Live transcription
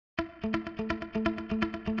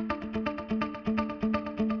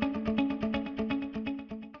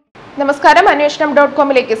നമസ്കാരം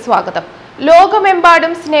അന്വേഷണം.com-ലേക്ക് സ്വാഗതം.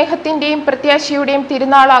 ലോകമെമ്പാടും സ്നേഹത്തിന്റെയും പ്രത്യാശയുടെയും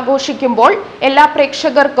തിരുനാൾ ആഘോഷിക്കുമ്പോൾ എല്ലാ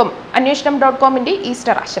പ്രേക്ഷകർക്കും അന്വേഷണം.com-ന്റെ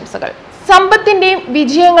ഈസ്റ്റർ ആശംസകൾ. സമ്പത്തിന്റെയും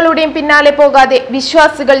വിജയങ്ങളുടെയും പിന്നാലെ പോകാതെ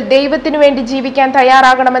വിശ്വാസികൾ ദൈവത്തിനു വേണ്ടി ജീവിക്കാൻ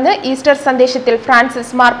തയ്യാറാകണമെന്ന് ഈസ്റ്റർ സന്ദേശത്തിൽ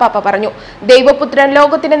ഫ്രാൻസിസ് മാർപ്പാപ്പ പറഞ്ഞു. ദൈവപുത്രൻ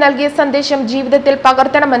ലോകത്തിന് നൽകിയ സന്ദേശം ജീവിതത്തിൽ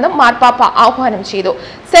പകർത്തണമെന്നും മാർപ്പാപ്പ ആഹ്വാനം ചെയ്തു.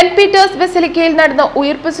 സെന്റ് പീറ്റേഴ്സ് ബസിലിക്കയിൽ നടന്ന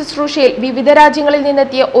ഉയിർപ്പ് ശുശ്രൂഷയിൽ വിവിധ രാജ്യങ്ങളിൽ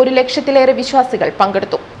നിന്നെത്തിയ 1 ലക്ഷത്തിലേറെ വിശ്വാസികൾ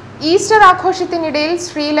പങ്കെടുത്തു. ഈസ്റ്റർ ആഘോഷത്തിനിടയിൽ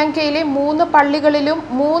ശ്രീലങ്കയിലെ 3 പള്ളികളിലും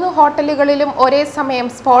 3 ഹോട്ടലുകളിലും ഒരേ സമയം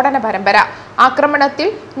സ്ഫോടന പരമ്പര. ആക്രമണത്തിൽ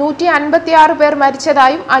 156 പേർ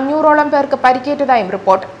മരിച്ചതായും 500ഓളം പേർക്ക് പരിക്കേറ്റതായും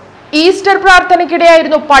റിപ്പോർട്ട്. ഈസ്റ്റർ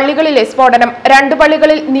പ്രാർത്ഥനയ്ക്കിടെയായിരുന്നു പള്ളികളിലെ സ്ഫോടനം. 2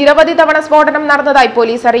 പള്ളികളിൽ നിരവധി തവണ സ്ഫോടനം നടന്നതായി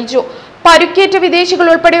പോലീസ് അറിയിച്ചു. പരുക്കേറ്റ വിദേശികൾ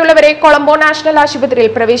ഉൾപ്പെടെയുള്ളവരെ കൊളംബോ നാഷണൽ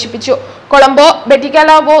ആശുപത്രിയിൽ പ്രവേശിപ്പിച്ചു. കൊളംബോ,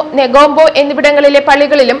 ബെറ്റിക്കലാവോ, നെഗോംബോ എന്നിവിടങ്ങളിലെ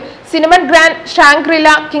പള്ളികളിലും സിനമൺ ഗ്രാൻഡ്, ഷാങ്ക്രില,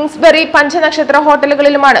 കിങ്സ്ബറി, പഞ്ചനക്ഷത്ര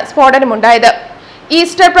ഹോട്ടലുകളിലുമാണ് സ്ഫോടനമുണ്ടായത്.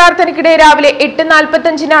 ഈസ്റ്റർ പ്രാർത്ഥനയ്ക്കിടെ രാവിലെ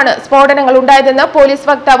 8:45-നാണ് സ്ഫോടനങ്ങൾ ഉണ്ടായതെന്ന് പോലീസ്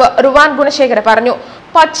വക്താവ് റുവാൻ ഗുണശേഖര പറഞ്ഞു.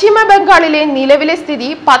 പശ്ചിമ ബംഗാളിലെ നിലവിലെ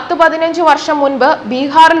സ്ഥിതി 10-15 വർഷം മുൻപ്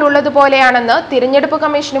ബീഹാറിലുള്ളതുപോലെയാണെന്ന് തിരഞ്ഞെടുപ്പ്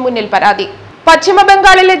കമ്മീഷന് മുന്നിൽ പരാതി. പശ്ചിമ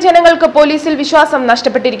ബംഗാളിലെ ജനങ്ങൾക്ക് പോലീസിൽ വിശ്വാസം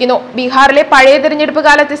നഷ്ടപ്പെട്ടിരിക്കുന്നു. ബീഹാറിലെ പഴയ തിരഞ്ഞെടുപ്പ്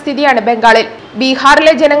കാലത്തെ സ്ഥിതിയാണ് ബംഗാളിൽ.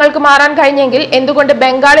 ബീഹാറിലെ ജനങ്ങൾക്ക് മാറാൻ കഴിഞ്ഞെങ്കിൽ എന്തുകൊണ്ട്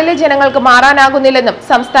ബംഗാളിലെ ജനങ്ങൾക്ക് മാറാനാകുന്നില്ലെന്നും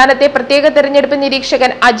സംസ്ഥാനത്തെ പ്രത്യേക തെരഞ്ഞെടുപ്പ്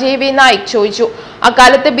നിരീക്ഷകൻ അജയ് വി നായിക് ചോദിച്ചു.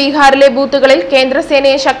 അക്കാലത്ത് ബീഹാറിലെ ബൂത്തുകളിൽ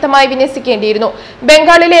കേന്ദ്രസേനയെ ശക്തമായി വിന്യസിക്കേണ്ടിയിരുന്നു.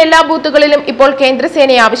 ബംഗാളിലെ എല്ലാ ബൂത്തുകളിലും ഇപ്പോൾ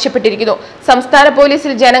കേന്ദ്രസേനയെ ആവശ്യപ്പെട്ടിരിക്കുന്നു. സംസ്ഥാന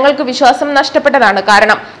പോലീസിൽ ജനങ്ങൾക്ക് വിശ്വാസം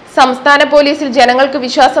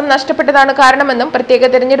നഷ്ടപ്പെട്ടതാണ് കാരണമെന്നും പ്രത്യേക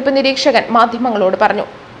തെരഞ്ഞെടുപ്പ് നിരീക്ഷകൻ മാധ്യമങ്ങളോട് പറഞ്ഞു.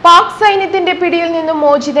 പാക് സൈന്യത്തിന്റെ പിടിയിൽ നിന്നും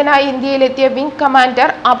മോചിതനായി ഇന്ത്യയിലെത്തിയ വിംഗ് കമാൻഡർ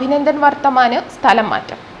അഭിനന്ദൻ വർധമാന് സ്ഥലം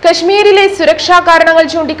മാറ്റം. കശ്മീരിലെ സുരക്ഷാ കാരണങ്ങൾ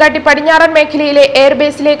ചൂണ്ടിക്കാട്ടി പടിഞ്ഞാറൻ മേഖലയിലെ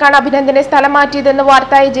എയർബേസിലേക്കാണ് അഭിനന്ദനെ സ്ഥലം മാറ്റിയതെന്ന്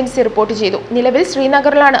വാർത്താ ഏജൻസി റിപ്പോർട്ട് ചെയ്തു. നിലവിൽ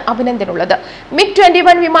ശ്രീനഗറിലാണ് അഭിനന്ദൻ ഉള്ളത്.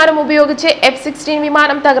 MiG-21 വിമാനം ഉപയോഗിച്ച് F-16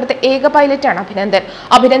 വിമാനം തകർത്ത ഏക പൈലറ്റാണ്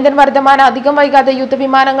അഭിനന്ദൻ വർധമാൻ അധികം വൈകാതെ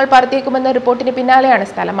യുദ്ധവിമാനങ്ങൾ പറത്തിയേക്കുമെന്ന റിപ്പോർട്ടിന് പിന്നാലെയാണ്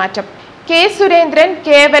സ്ഥലം മാറ്റം. കെ സുരേന്ദ്രൻ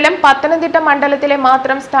കേവലം പത്തനംതിട്ട മണ്ഡലത്തിലെ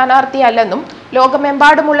മാത്രം സ്ഥാനാർത്ഥിയല്ലെന്നും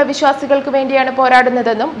ലോകമെമ്പാടുമുള്ള വിശ്വാസികൾക്ക് വേണ്ടിയാണ്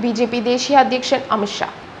പോരാടുന്നതെന്നും BJP ദേശീയ അധ്യക്ഷൻ അമിത്ഷാ.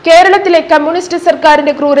 കേരളത്തിലെ കമ്മ്യൂണിസ്റ്റ്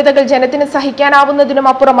സർക്കാരിന്റെ ക്രൂരതകൾ ജനത്തിന് സഹിക്കാനാവുന്നതിനും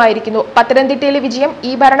അപ്പുറമായിരിക്കുന്നു. പത്തനംതിട്ടയിലെ വിജയം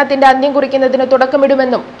ഈ ഭരണത്തിന്റെ അന്ത്യം കുറിക്കുന്നതിന്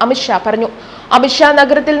തുടക്കമിടുമെന്നും അമിത്ഷാ പറഞ്ഞു. അമിത്ഷാ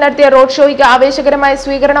നഗരത്തിൽ നടത്തിയ റോഡ് ഷോയ്ക്ക് ആവേശകരമായ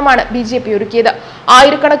സ്വീകരണമാണ് BJP ഒരുക്കിയത്.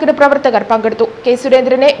 ആയിരക്കണക്കിന് പ്രവർത്തകർ പങ്കെടുത്തു. കെ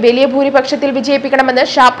സുരേന്ദ്രനെ വലിയ ഭൂരിപക്ഷത്തിൽ വിജയിപ്പിക്കണമെന്ന്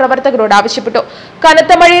ഷാ പ്രവർത്തകരോട് ആവശ്യപ്പെട്ടു.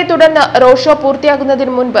 കനത്ത മഴയെ തുടർന്ന് റോഡ് ഷോ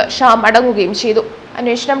പൂർത്തിയാകുന്നതിന് മുൻപ് ഷാ മടങ്ങുകയും ചെയ്തു.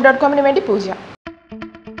 അന്വേഷണം.com-ന് വേണ്ടി പൂജ.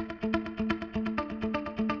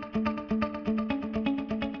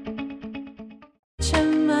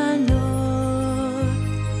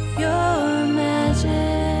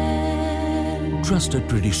 Trusted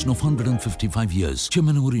tradition of 155 years.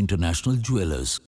 Chemanur International Jewelers.